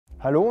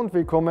Hallo und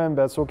willkommen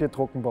bei So geht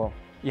Trockenbau.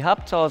 Ihr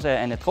habt zu Hause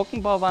eine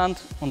Trockenbauwand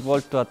und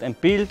wollt dort ein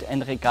Bild,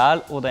 ein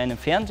Regal oder einen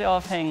Fernseher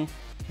aufhängen.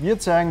 Wir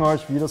zeigen euch,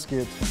 wie das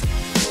geht.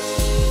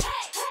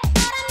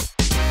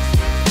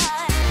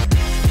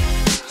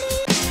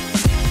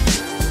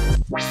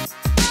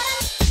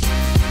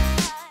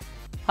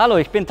 Hallo,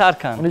 ich bin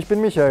Tarkan. Und ich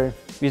bin Michael.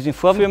 Wir sind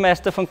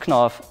Vorführmeister von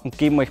Knauf und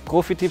geben euch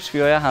Profi-Tipps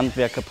für euer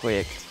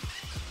Handwerkerprojekt.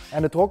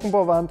 Eine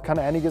Trockenbauwand kann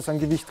einiges an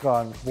Gewicht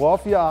tragen.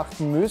 Worauf ihr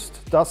achten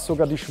müsst, dass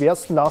sogar die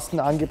schwersten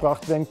Lasten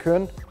angebracht werden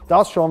können,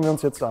 das schauen wir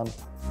uns jetzt an.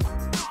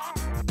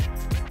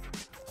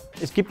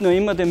 Es gibt nur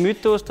immer den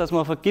Mythos, dass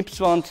man auf einer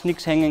Gipswand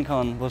nichts hängen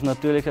kann, was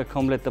natürlich ein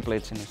kompletter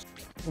Blödsinn ist.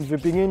 Und wir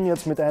beginnen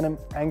jetzt mit einem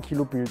 1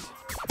 Kilo Bild.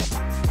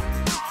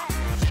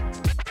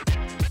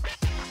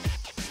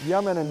 Wir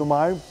haben einen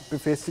normalen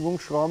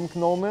Befestigungsschrauben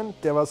genommen,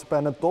 der was bei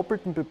einer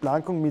doppelten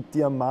Beplankung mit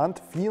Diamant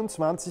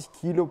 24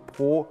 Kilo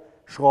pro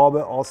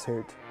Schraube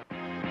aushält.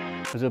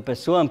 Also bei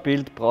so einem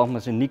Bild braucht man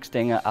sich nichts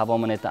denken, auch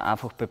wenn man nicht eine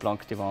einfach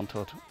beplankte Wand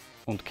hat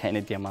und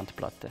keine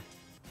Diamantplatte.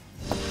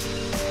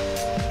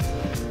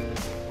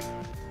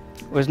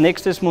 Als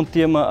nächstes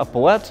montieren wir ein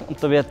Board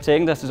und da wird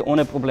zeigen, dass es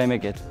ohne Probleme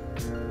geht.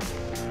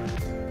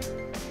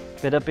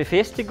 Bei der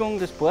Befestigung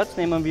des Boards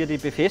nehmen wir die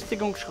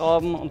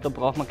Befestigungsschrauben und da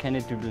braucht man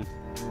keine Dübel.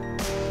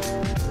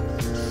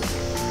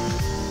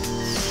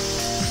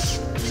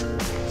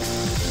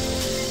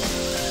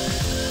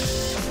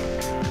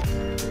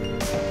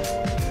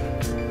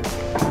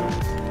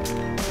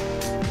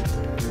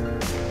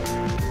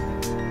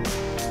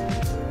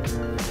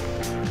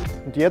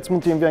 Und jetzt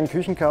montieren wir einen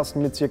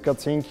Küchenkasten mit ca.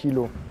 10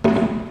 Kilo.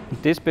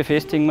 Und das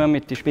befestigen wir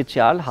mit den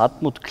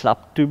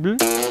Spezial-Hartmut-Klappdübel.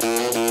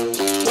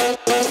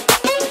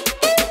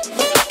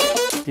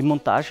 Die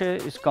Montage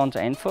ist ganz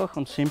einfach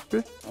und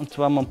simpel. Und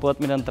zwar man bohrt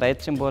mit einem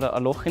 13 Bohrer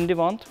ein Loch in die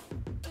Wand,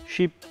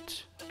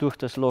 schiebt durch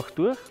das Loch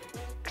durch,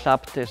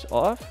 klappt es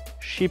auf,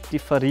 schiebt die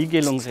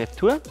Verriegelung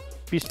retour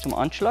bis zum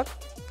Anschlag,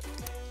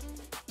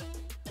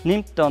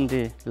 nimmt dann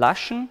die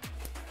Laschen,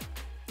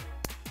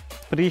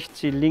 bricht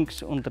sie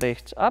links und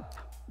rechts ab,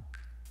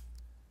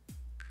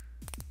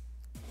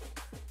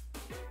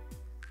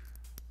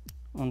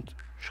 und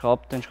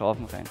schraubt den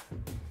Schrauben rein.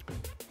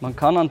 Man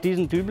kann an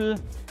diesen Dübel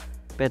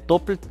bei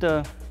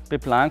doppelter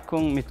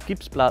Beplankung mit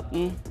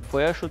Gipsplatten,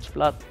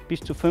 Feuerschutzblatt bis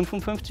zu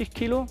 55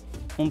 Kilo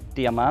und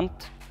Diamant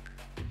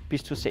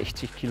bis zu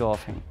 60 Kilo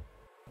aufhängen.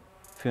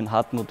 Für einen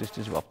Hartmut ist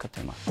das überhaupt kein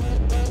Thema.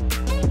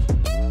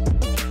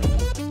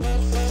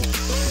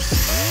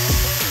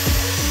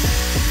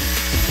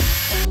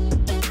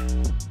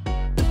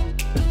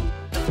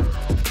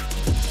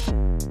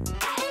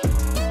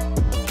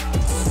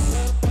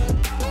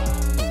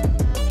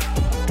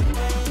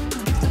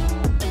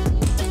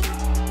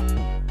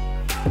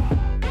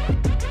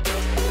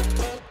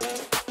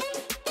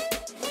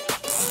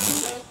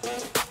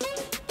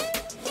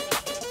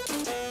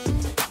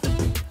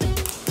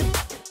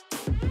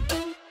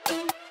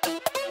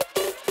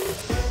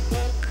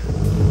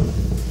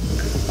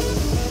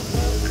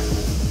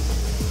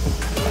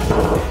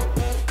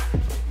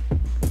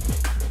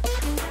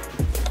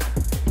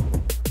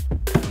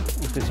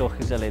 Die Sache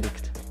ist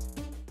erledigt.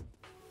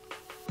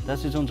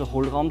 Das ist unser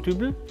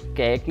Hohlraumdübel,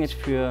 geeignet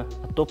für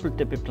eine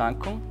doppelte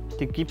Beplankung.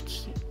 Die gibt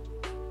es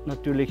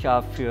natürlich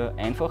auch für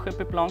einfache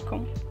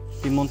Beplankung.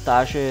 Die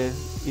Montage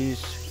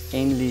ist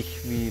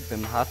ähnlich wie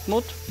beim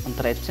Hartmut, ein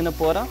 13er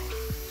Bohrer.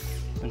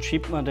 Dann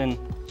schiebt man den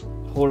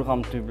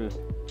Hohlraumdübel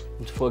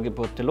ins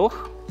vorgebohrte Loch,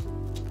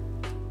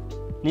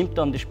 nimmt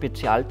dann die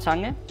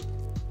Spezialzange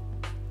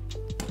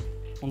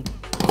und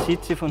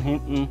zieht sie von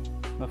hinten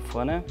nach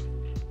vorne.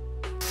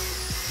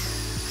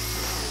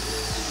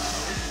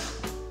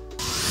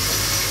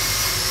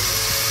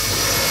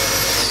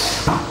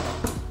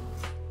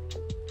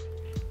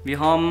 Wir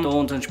haben da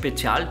unseren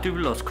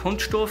Spezialdübel aus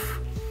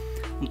Kunststoff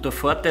und der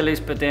Vorteil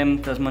ist bei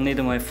dem, dass man nicht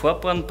einmal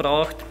vorbohren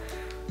braucht,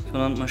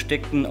 sondern man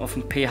steckt ihn auf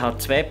den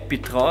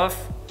pH2-Bit drauf.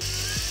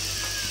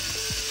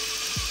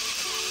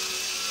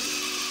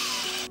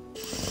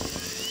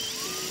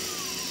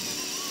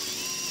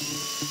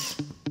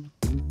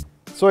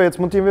 So, jetzt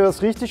montieren wir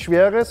was richtig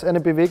Schweres,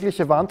 eine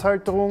bewegliche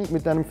Wandhalterung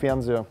mit einem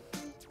Fernseher.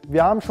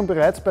 Wir haben schon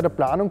bereits bei der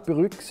Planung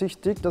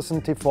berücksichtigt, dass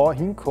ein TV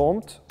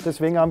hinkommt.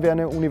 Deswegen haben wir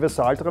eine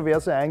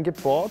Universaltraverse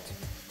eingebaut.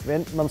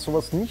 Wenn man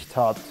sowas nicht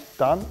hat,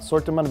 dann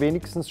sollte man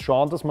wenigstens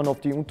schauen, dass man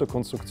auf die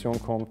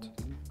Unterkonstruktion kommt.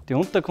 Die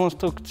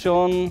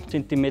Unterkonstruktion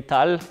sind die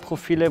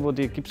Metallprofile, wo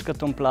die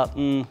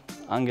Gipskartonplatten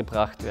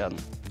angebracht werden.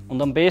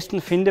 Und am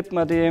besten findet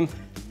man die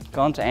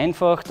ganz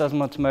einfach, dass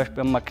man zum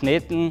Beispiel am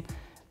Magneten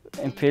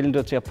empfehlen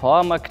dort ein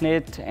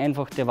Powermagnet,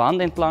 einfach die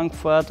Wand entlang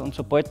fährt und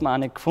sobald man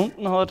eine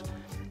gefunden hat,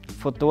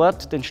 von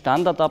dort den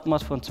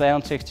Standardabmaß von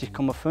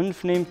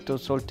 62,5 nimmt,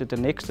 das sollte der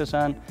nächste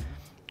sein.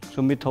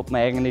 Somit hat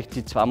man eigentlich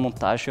die zwei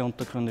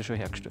Montageuntergründe schon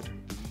hergestellt.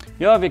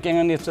 Ja, wir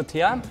gehen jetzt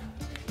her,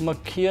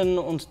 markieren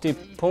uns die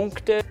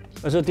Punkte.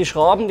 Also die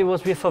Schrauben, die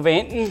wir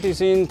verwenden, die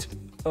sind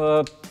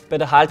bei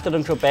der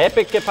Halterung schon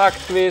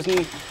beigepackt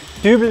gewesen.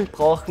 Dübel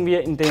brauchen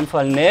wir in dem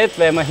Fall nicht,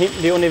 weil wir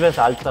hinten die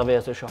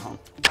Universaltraverse schon haben.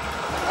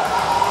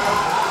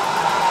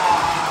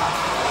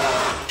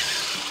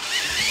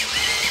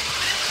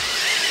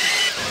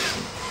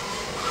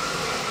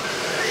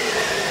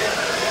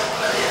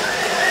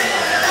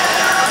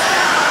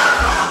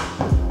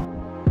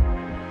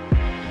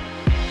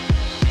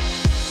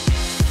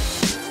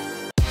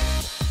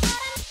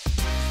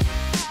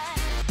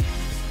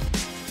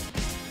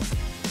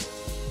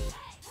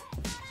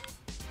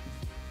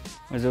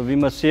 Also wie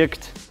man sieht,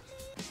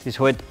 das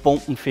hält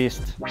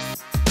bombenfest.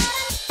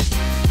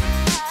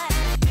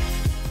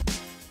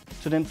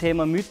 Zu dem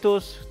Thema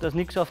Mythos, dass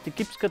nichts auf die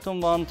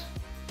Gipskartonwand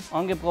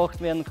angebracht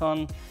werden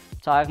kann,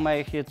 zeigen wir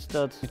euch jetzt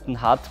mit dem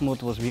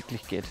Hard-Mode, was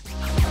wirklich geht.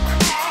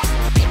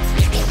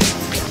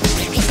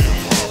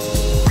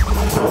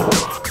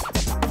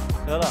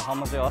 Ja, da haben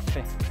wir sie auf.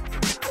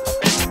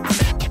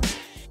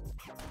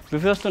 Wie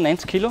viel hast du?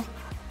 90 Kilo?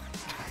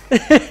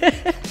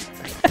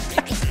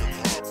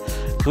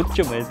 Rutsch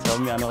schon mal, jetzt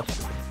haben wir auch noch.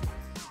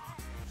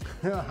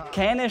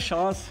 Keine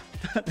Chance.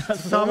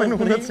 Zusammen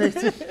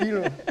 160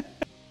 Kilo.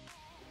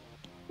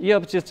 Ihr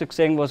habt jetzt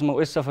gesehen, was man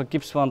alles auf eine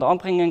Gipswand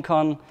anbringen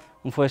kann.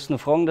 Und falls ihr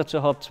noch Fragen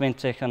dazu habt,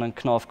 wendet euch an einen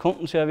Knauf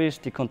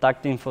Kundenservice. Die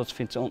Kontaktinfos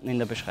findet ihr unten in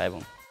der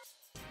Beschreibung.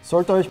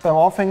 Sollte euch beim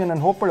Aufhängen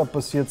ein Hoppala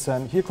passiert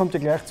sein, hier kommt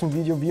ihr gleich zum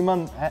Video, wie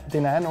man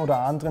den einen oder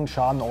anderen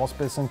Schaden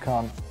ausbessern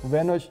kann. Und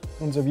wenn euch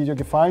unser Video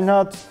gefallen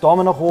hat,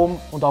 Daumen nach oben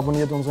und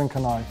abonniert unseren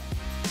Kanal.